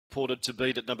Ported to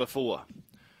beat at number 4.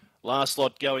 Last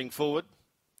lot going forward.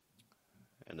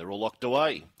 And they're all locked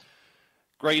away.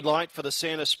 Green light for the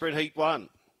Santa Sprint Heat 1.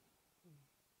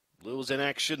 Blues in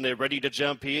action. They're ready to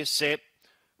jump here. Set.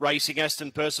 Racing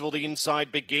Aston Percival, the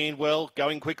inside began well.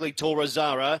 Going quickly,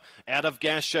 Torazara. Out of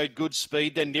gas, showed good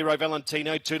speed. Then Nero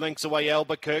Valentino, 2 lengths away,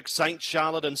 Albuquerque, St.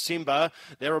 Charlotte and Simba.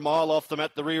 They're a mile off them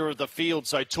at the rear of the field.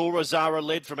 So Torazara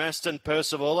led from Aston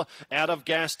Percival. Out of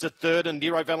gas to third, and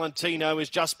Nero Valentino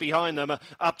is just behind them.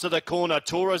 Up to the corner.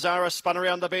 Torazara spun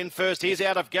around the bend first. Here's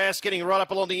Out of Gas, getting right up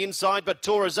along the inside. But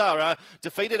Torazara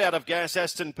defeated Out of Gas.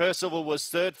 Aston Percival was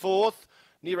third, fourth.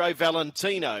 Nero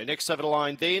Valentino. Next over the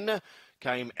line then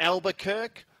came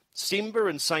Albuquerque, Simba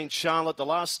and St. Charlotte, the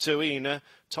last two in.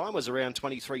 Time was around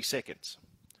 23 seconds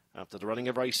after the running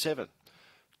of race 7.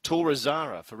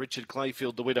 Torazara for Richard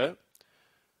Clayfield, the widow.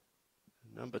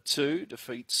 Number 2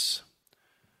 defeats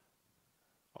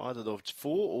either the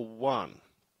 4 or 1.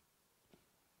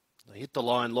 They hit the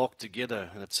line locked together,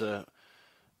 and it's a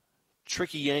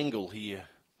tricky angle here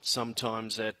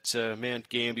sometimes at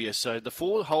Mt-Gambier. So the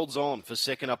 4 holds on for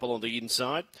second up along the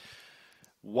inside.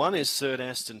 1 is third,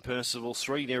 Aston Percival.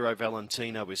 3, Nero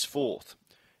Valentino is fourth.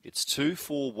 It's 2,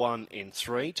 4, 1 and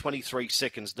 3. 23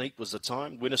 seconds neat was the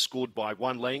time. Winner scored by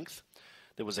 1 length.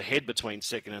 There was a head between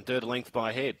second and third, length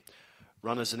by head.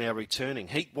 Runners are now returning.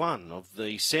 Heat 1 of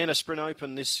the Santa Sprint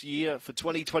Open this year for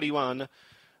 2021.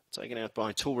 Taken out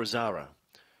by Torazara.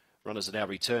 Runners are now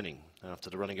returning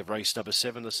after the running of race number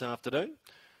 7 this afternoon.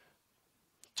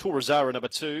 Torazara number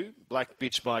 2. Black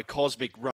Bitch by Cosmic Run.